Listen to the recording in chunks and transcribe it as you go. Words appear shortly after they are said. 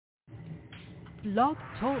Blog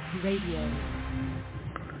Talk Radio.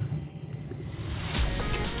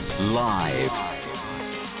 Live.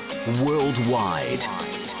 Worldwide.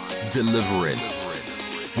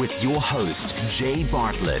 Deliverance. With your host, Jay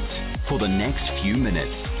Bartlett. For the next few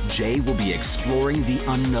minutes, Jay will be exploring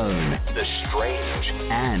the unknown, the strange,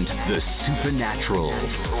 and the supernatural.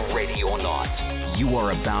 Ready or not, you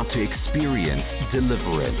are about to experience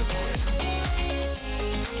deliverance.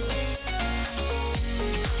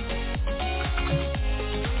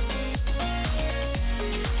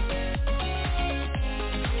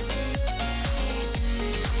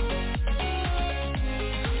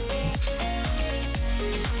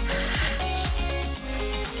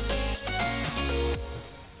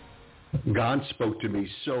 God spoke to me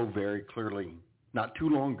so very clearly not too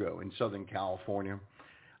long ago in Southern California.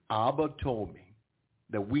 Abba told me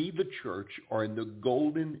that we, the church, are in the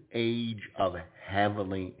golden age of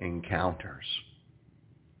heavenly encounters.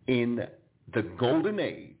 In the golden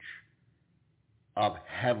age of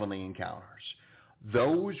heavenly encounters.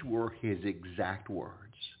 Those were his exact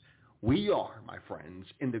words. We are, my friends,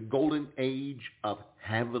 in the golden age of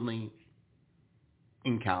heavenly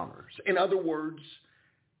encounters. In other words,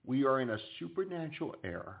 we are in a supernatural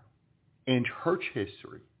era in church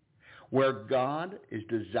history where God is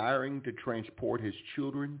desiring to transport his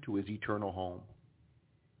children to his eternal home.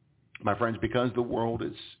 My friends, because the world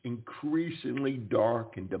is increasingly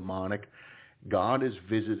dark and demonic, God is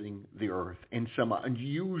visiting the earth in some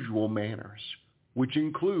unusual manners, which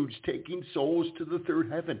includes taking souls to the third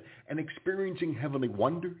heaven and experiencing heavenly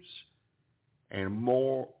wonders, and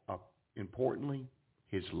more importantly,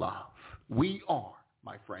 his love. We are,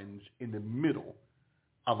 my friends, in the middle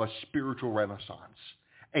of a spiritual renaissance,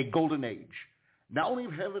 a golden age, not only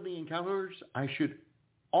of heavenly encounters, I should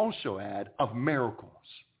also add, of miracles,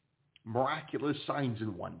 miraculous signs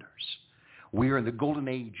and wonders. We are in the golden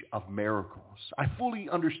age of miracles. I fully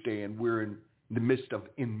understand we're in the midst of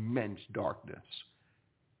immense darkness.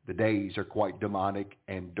 The days are quite demonic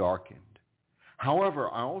and darkened. However,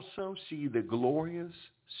 I also see the glorious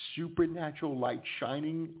supernatural light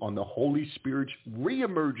shining on the Holy Spirit's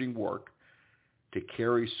re-emerging work to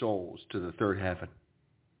carry souls to the third heaven,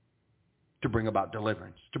 to bring about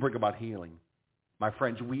deliverance, to bring about healing. My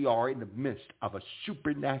friends, we are in the midst of a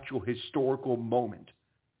supernatural historical moment.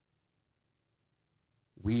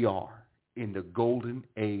 We are in the golden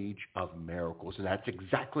age of miracles, and that's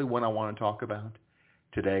exactly what I want to talk about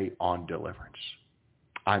today on Deliverance.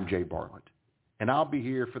 I'm Jay Bartlett. And I'll be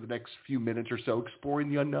here for the next few minutes or so exploring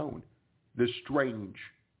the unknown, the strange,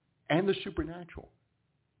 and the supernatural.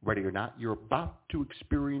 Ready or not, you're about to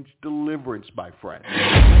experience deliverance, my friends.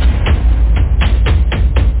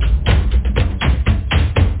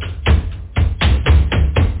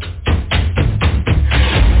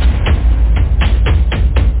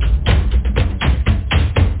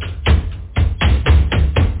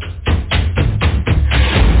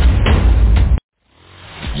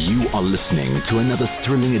 Listening to another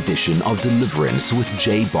thrilling edition of Deliverance with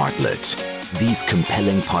Jay Bartlett. These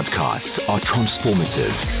compelling podcasts are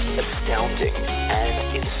transformative, astounding,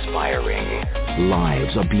 and inspiring.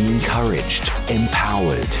 Lives are being encouraged,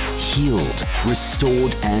 empowered, healed,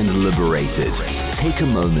 restored, and liberated. Take a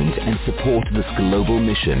moment and support this global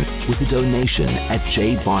mission with a donation at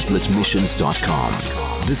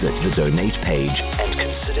jbartlettmissions.com. Visit the donate page and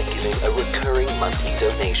consider giving a recurring monthly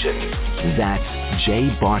donation. That's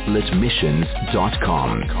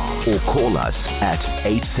jbartlettmissions.com or call us at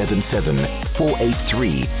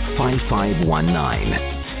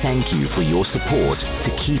 877-483-5519. Thank you for your support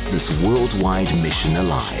to keep this worldwide mission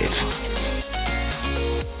alive.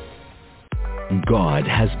 God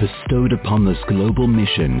has bestowed upon this global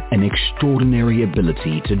mission an extraordinary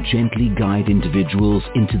ability to gently guide individuals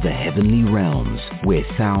into the heavenly realms, where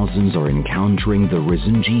thousands are encountering the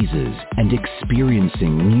risen Jesus and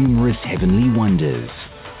experiencing numerous heavenly wonders.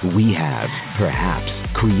 We have, perhaps,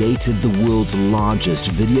 created the world's largest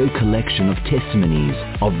video collection of testimonies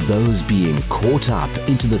of those being caught up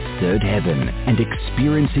into the third heaven and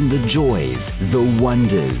experiencing the joys, the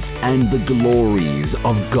wonders, and the glories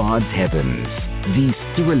of God's heavens. These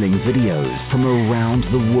thrilling videos from around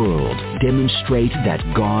the world demonstrate that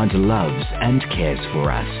God loves and cares for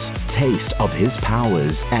us. Taste of his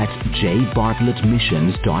powers at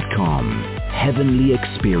jbartlettmissions.com. Heavenly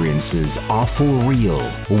experiences are for real.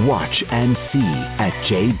 Watch and see at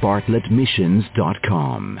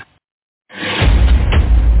jbartlettmissions.com.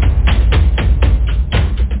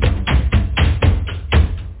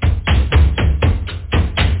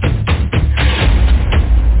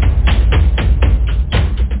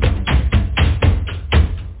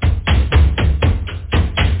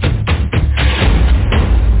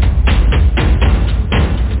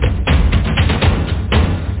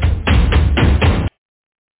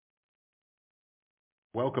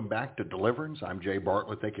 welcome back to Deliverance. I'm Jay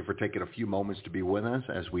Bartlett. Thank you for taking a few moments to be with us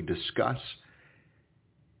as we discuss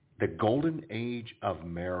the golden age of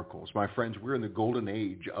miracles. My friends, we're in the golden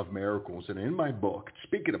age of miracles. And in my book,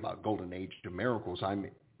 speaking about golden age of miracles,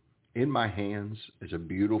 in my hands is a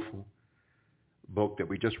beautiful book that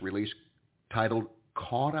we just released titled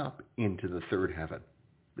Caught Up into the Third Heaven.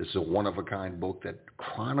 This is a one-of-a-kind book that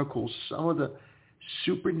chronicles some of the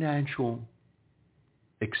supernatural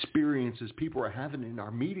experiences people are having in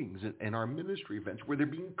our meetings and our ministry events where they're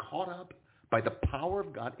being caught up by the power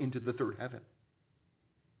of God into the third heaven.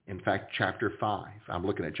 In fact, chapter 5, I'm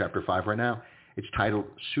looking at chapter 5 right now. It's titled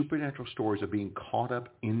Supernatural Stories of Being Caught Up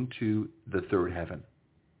into the Third Heaven.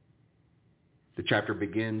 The chapter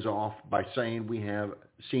begins off by saying we have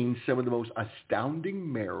seen some of the most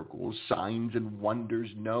astounding miracles, signs, and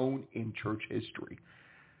wonders known in church history.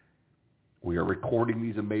 We are recording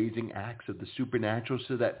these amazing acts of the supernatural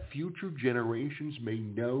so that future generations may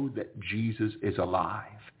know that Jesus is alive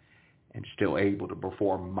and still able to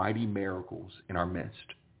perform mighty miracles in our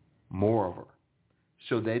midst. Moreover,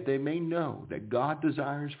 so that they may know that God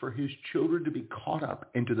desires for his children to be caught up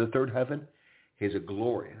into the third heaven, his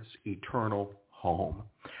glorious eternal home.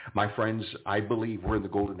 My friends, I believe we're in the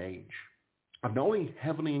golden age of not only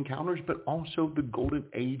heavenly encounters, but also the golden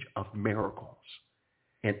age of miracles.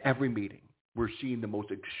 In every meeting, we're seeing the most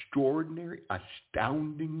extraordinary,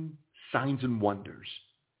 astounding signs and wonders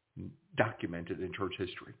documented in church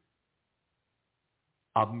history.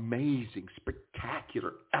 Amazing,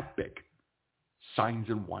 spectacular, epic signs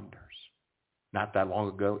and wonders. Not that long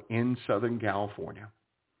ago in Southern California.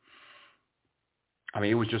 I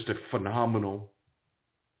mean, it was just a phenomenal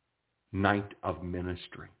night of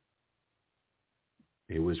ministry.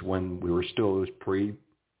 It was when it was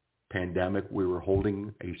pre-pandemic. We were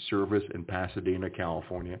holding a service in Pasadena,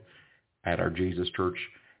 California at our Jesus Church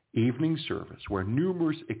evening service where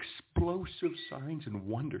numerous explosive signs and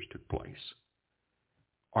wonders took place.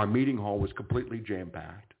 Our meeting hall was completely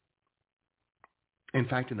jam-packed. In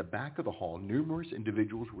fact, in the back of the hall, numerous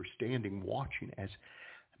individuals were standing watching as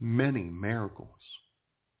many miracles,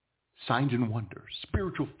 signs and wonders,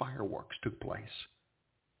 spiritual fireworks took place.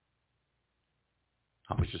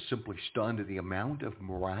 I was just simply stunned at the amount of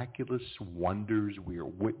miraculous wonders we are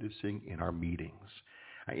witnessing in our meetings.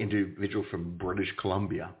 Individuals from British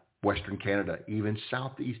Columbia, Western Canada, even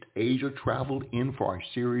Southeast Asia traveled in for our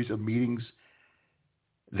series of meetings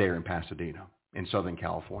there in Pasadena, in Southern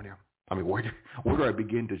California. I mean, where do I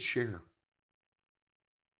begin to share?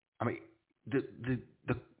 I mean,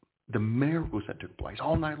 the miracles that took place.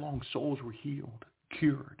 All night long, souls were healed,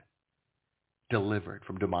 cured, delivered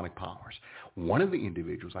from demonic powers. One of the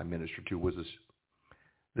individuals I ministered to was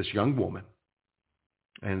this young woman.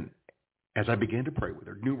 And as I began to pray with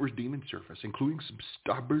her, numerous demons surfaced, including some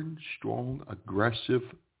stubborn, strong, aggressive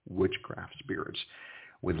witchcraft spirits.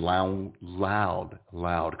 With loud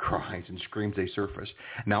cries and screams they surfaced.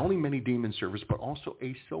 Not only many demons surfaced, but also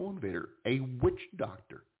a soul invader, a witch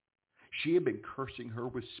doctor. She had been cursing her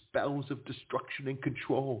with spells of destruction and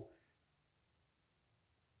control.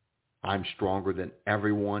 I'm stronger than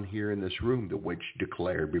everyone here in this room, the witch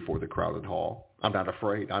declared before the crowded hall. I'm not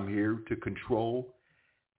afraid. I'm here to control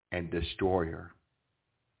and destroy her.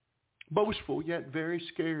 Boastful, yet very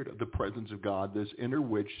scared of the presence of God, this inner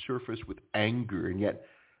witch surfaced with anger and yet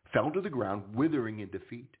fell to the ground, withering in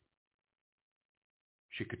defeat.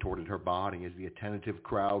 She contorted her body as the attentive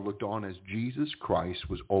crowd looked on as Jesus Christ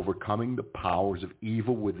was overcoming the powers of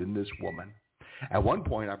evil within this woman. At one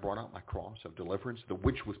point, I brought out my cross of deliverance. The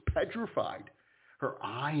witch was petrified. Her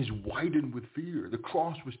eyes widened with fear. The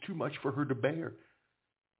cross was too much for her to bear.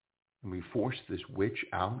 And we forced this witch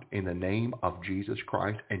out in the name of Jesus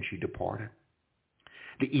Christ, and she departed.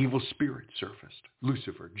 The evil spirit surfaced.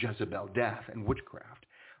 Lucifer, Jezebel, death, and witchcraft.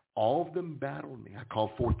 All of them battled me. I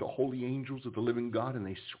called forth the holy angels of the living God, and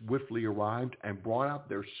they swiftly arrived and brought out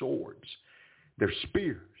their swords, their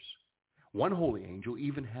spears. One holy angel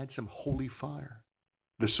even had some holy fire.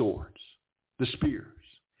 The swords, the spears,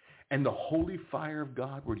 and the holy fire of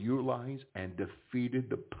God were utilized and defeated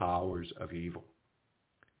the powers of evil.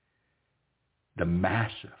 The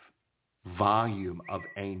massive volume of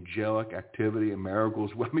angelic activity and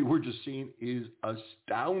miracles, we're just seeing is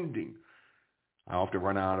astounding. I often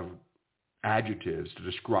run out of adjectives to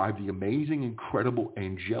describe the amazing, incredible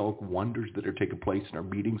angelic wonders that are taking place in our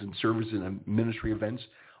meetings and services and ministry events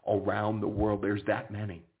around the world. There's that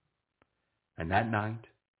many. And that night,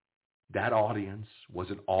 that audience was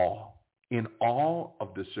in awe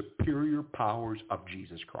of the superior powers of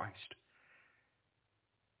Jesus Christ.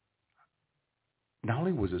 Not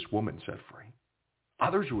only was this woman set free,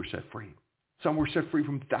 others were set free. Some were set free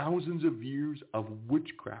from thousands of years of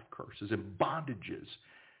witchcraft curses and bondages.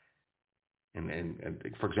 And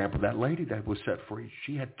for example, that lady that was set free,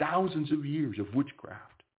 she had thousands of years of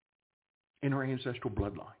witchcraft in her ancestral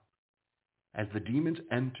bloodline. As the demons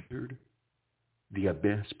entered the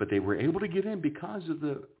abyss, but they were able to get in because of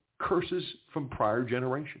the curses from prior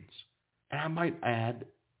generations. And I might add,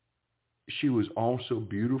 she was also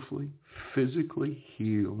beautifully, physically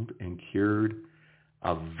healed and cured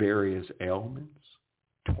of various ailments,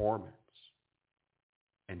 torments,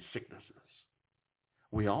 and sicknesses.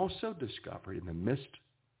 We also discovered in the midst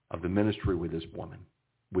of the ministry with this woman,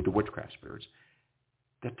 with the witchcraft spirits,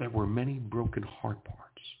 that there were many broken heart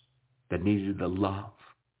parts that needed the love,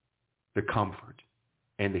 the comfort,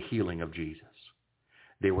 and the healing of Jesus.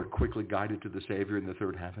 They were quickly guided to the Savior in the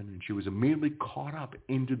third heaven, and she was immediately caught up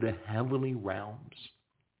into the heavenly realms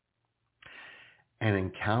and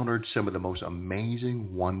encountered some of the most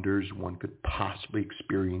amazing wonders one could possibly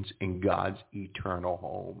experience in God's eternal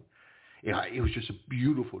home. It was just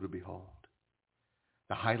beautiful to behold.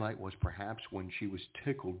 The highlight was perhaps when she was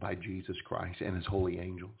tickled by Jesus Christ and his holy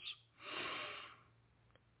angels.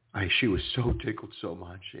 She was so tickled so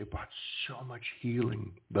much. It brought so much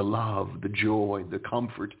healing, the love, the joy, the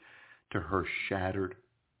comfort to her shattered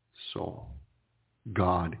soul.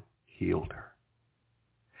 God healed her.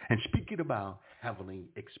 And speaking about heavenly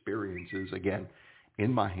experiences, again,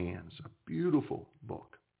 in my hands, a beautiful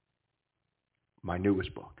book, my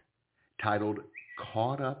newest book, titled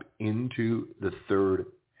Caught Up into the Third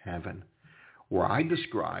Heaven, where I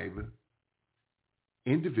describe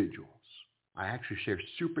individuals. I actually share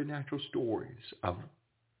supernatural stories of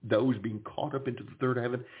those being caught up into the third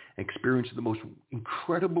heaven and experiencing the most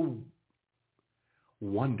incredible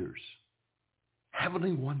wonders,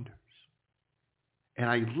 heavenly wonders. And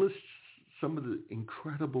I list some of the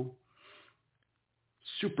incredible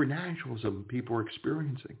supernaturalism people are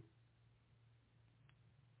experiencing,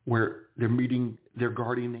 where they're meeting their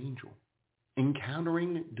guardian angel,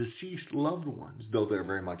 encountering deceased loved ones, though they're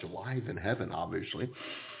very much alive in heaven, obviously,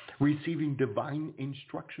 receiving divine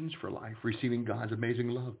instructions for life, receiving God's amazing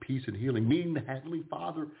love, peace, and healing, meeting the Heavenly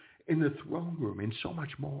Father in the throne room, and so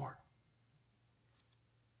much more.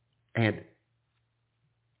 And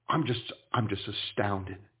I'm just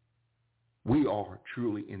astounded. We are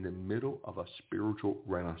truly in the middle of a spiritual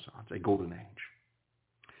renaissance, a golden age.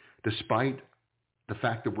 Despite the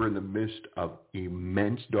fact that we're in the midst of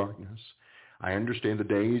immense darkness, I understand the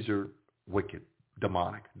days are wicked,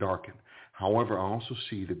 demonic, darkened. However, I also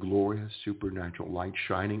see the glorious supernatural light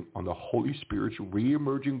shining on the Holy Spirit's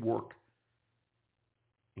re-emerging work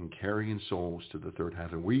in carrying souls to the third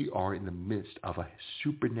heaven. We are in the midst of a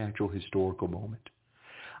supernatural historical moment.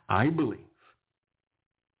 I believe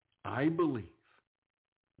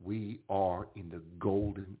we are in the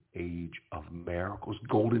golden age of miracles,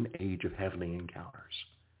 golden age of heavenly encounters.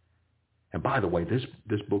 And by the way, this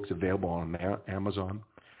book's available on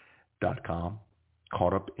Amazon.com.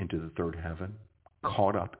 Caught Up into the Third Heaven.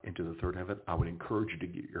 Caught Up into the Third Heaven. I would encourage you to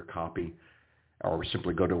get your copy, or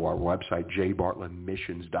simply go to our website,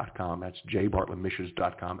 jbartlettmissions.com. That's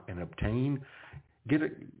jbartlettmissions.com, and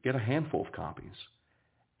get a handful of copies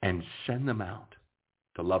and send them out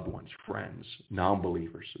to loved ones, friends,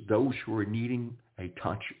 non-believers, those who are needing a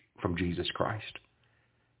touch from Jesus Christ.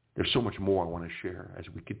 There's so much more I want to share as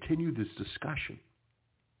we continue this discussion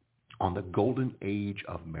on the golden age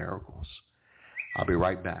of miracles. I'll be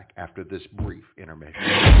right back after this brief intermission.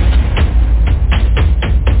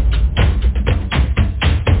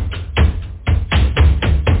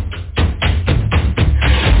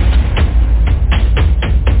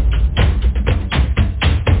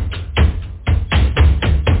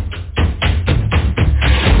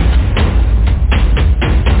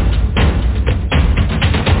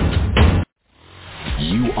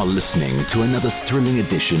 You are listening to another thrilling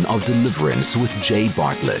edition of Deliverance with Jay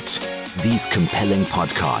Bartlett. These compelling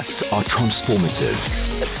podcasts are transformative,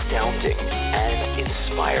 astounding, and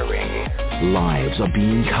inspiring. Lives are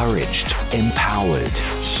being encouraged, empowered,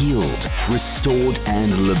 healed, restored,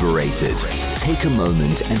 and liberated. Take a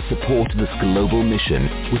moment and support this global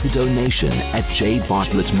mission with a donation at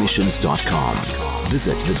jbartlettmissions.com.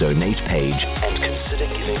 Visit the donate page and consider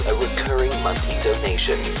giving a recurring monthly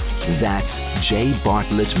donation. That's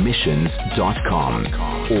jbartlettmissions.com,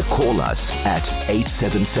 or call us at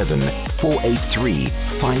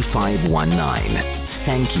 877-483-5519.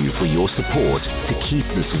 Thank you for your support to keep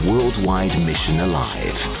this worldwide mission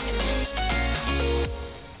alive.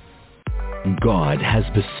 God has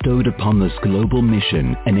bestowed upon this global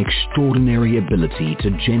mission an extraordinary ability to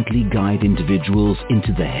gently guide individuals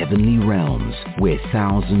into the heavenly realms, where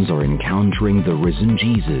thousands are encountering the risen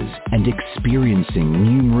Jesus and experiencing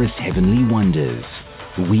numerous heavenly wonders.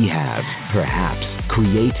 We have, perhaps,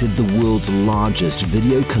 created the world's largest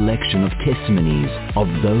video collection of testimonies of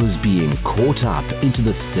those being caught up into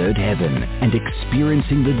the third heaven and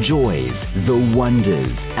experiencing the joys, the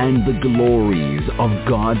wonders, and the glories of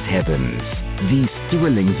God's heavens. These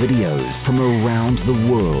thrilling videos from around the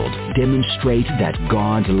world demonstrate that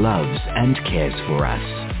God loves and cares for us.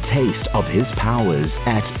 Taste of His powers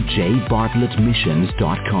at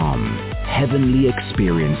jbartlettmissions.com. Heavenly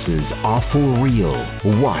experiences are for real.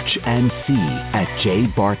 Watch and see at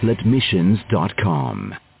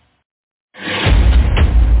jbartlettmissions.com.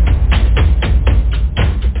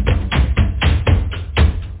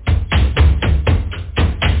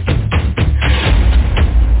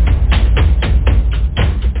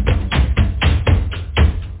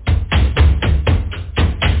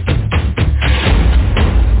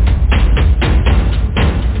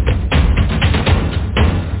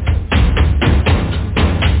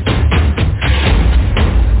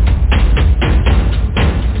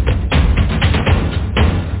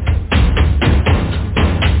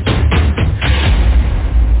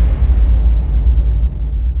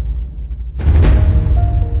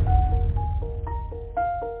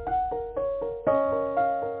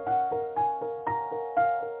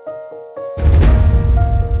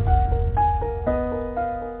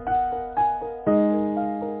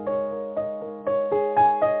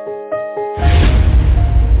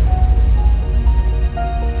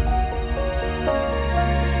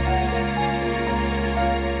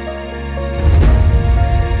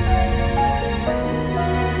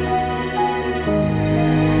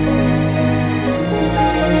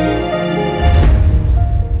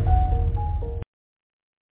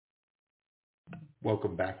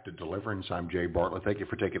 Welcome back to Deliverance. I'm Jay Bartlett. Thank you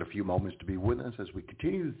for taking a few moments to be with us as we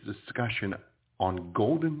continue the discussion on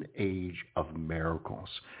Golden Age of Miracles.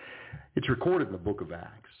 It's recorded in the book of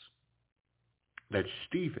Acts that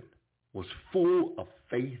Stephen was full of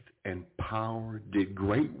faith and power, did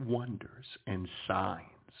great wonders and signs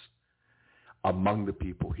among the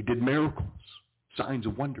people. He did miracles, signs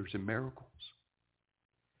and wonders and miracles.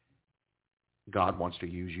 God wants to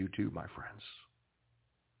use you too, my friends.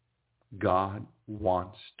 God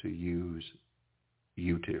wants to use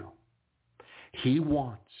you too. He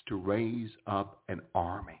wants to raise up an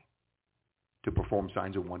army to perform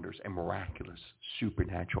signs and wonders and miraculous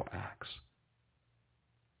supernatural acts.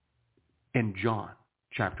 In John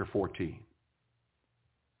chapter 14,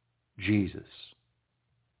 Jesus,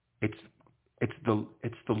 it's the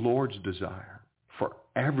Lord's desire for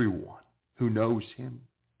everyone who knows Him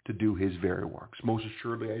to do His very works. Most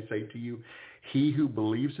assuredly I say to you, he who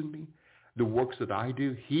believes in me, the works that I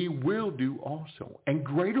do, he will do also. And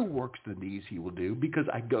greater works than these he will do, because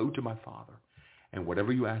I go to my Father. And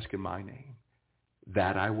whatever you ask in my name,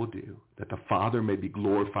 that I will do, that the Father may be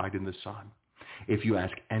glorified in the Son. If you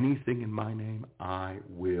ask anything in my name, I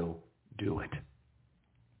will do it.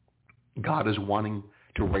 God is wanting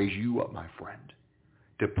to raise you up, my friend,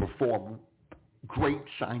 to perform great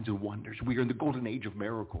signs and wonders. We are in the golden age of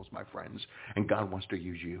miracles, my friends, and God wants to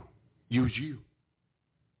use you. Use you.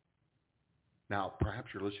 Now,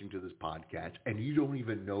 perhaps you're listening to this podcast and you don't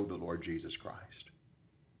even know the Lord Jesus Christ.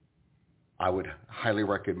 I would highly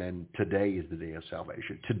recommend today is the day of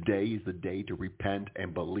salvation. Today is the day to repent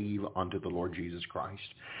and believe unto the Lord Jesus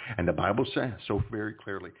Christ. And the Bible says so very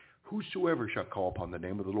clearly, whosoever shall call upon the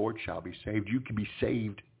name of the Lord shall be saved. You can be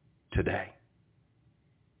saved today.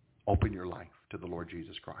 Open your life to the Lord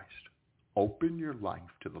Jesus Christ. Open your life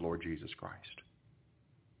to the Lord Jesus Christ.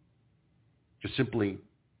 Just simply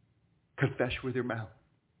confess with your mouth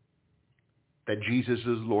that Jesus is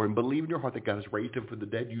Lord, and believe in your heart that God has raised him from the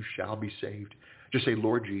dead. You shall be saved. Just say,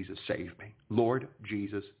 Lord Jesus, save me. Lord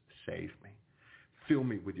Jesus, save me. Fill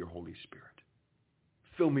me with your Holy Spirit.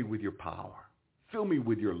 Fill me with your power. Fill me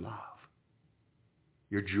with your love,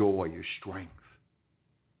 your joy, your strength.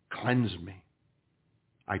 Cleanse me.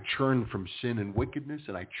 I turn from sin and wickedness,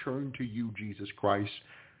 and I turn to you, Jesus Christ,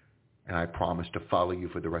 and I promise to follow you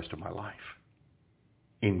for the rest of my life.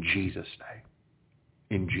 In Jesus' name.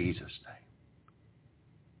 In Jesus' name.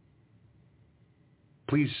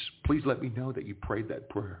 Please let me know that you prayed that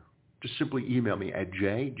prayer. Just simply email me at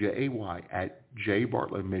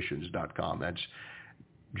jay@jbartlettmissions.com. That's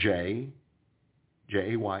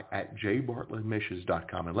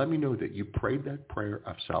jay@jbartlettmissions.com. And let me know that you prayed that prayer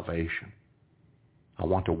of salvation. I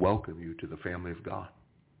want to welcome you to the family of God.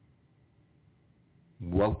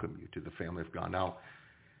 Welcome you to the family of God. Now,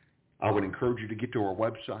 I would encourage you to get to our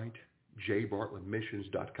website,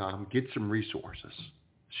 jbartlettmissions.com. Get some resources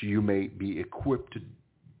so you may be equipped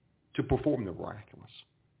to perform the miraculous.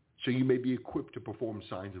 So you may be equipped to perform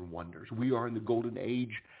signs and wonders. We are in the golden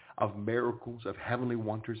age of miracles, of heavenly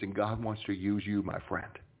wonders, and God wants to use you, my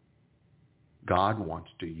friend. God wants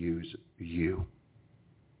to use you.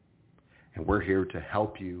 And we're here to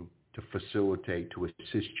help you, to facilitate, to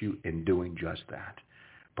assist you in doing just that.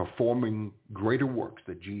 Performing greater works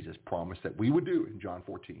that Jesus promised that we would do in John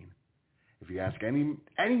 14. If you ask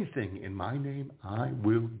anything in my name, I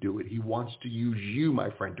will do it. He wants to use you, my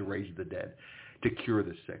friend, to raise the dead, to cure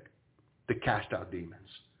the sick, to cast out demons.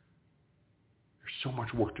 There's so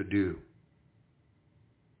much work to do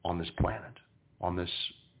on this planet, on this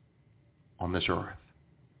earth.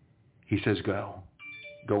 He says, go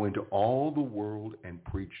into all the world and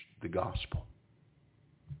preach the gospel.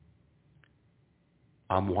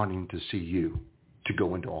 I'm wanting to see you to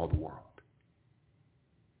go into all the world.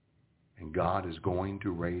 And God is going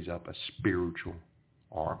to raise up a spiritual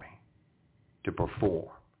army to perform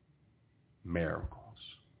miracles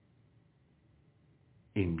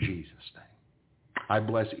in Jesus' name. I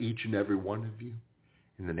bless each and every one of you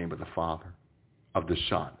in the name of the Father, of the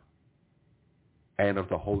Son, and of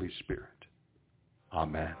the Holy Spirit.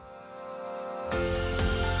 Amen.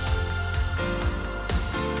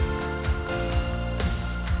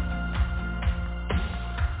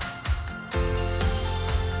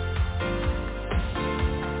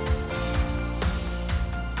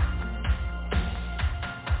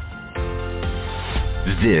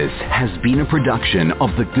 This has been a production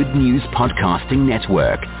of the Good News Podcasting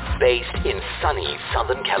Network, based in sunny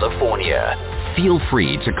Southern California. Feel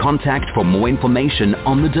free to contact for more information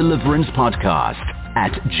on the Deliverance podcast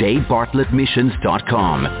at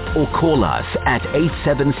jbartlettmissions.com or call us at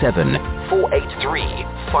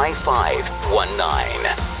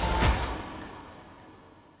 877-483-5519.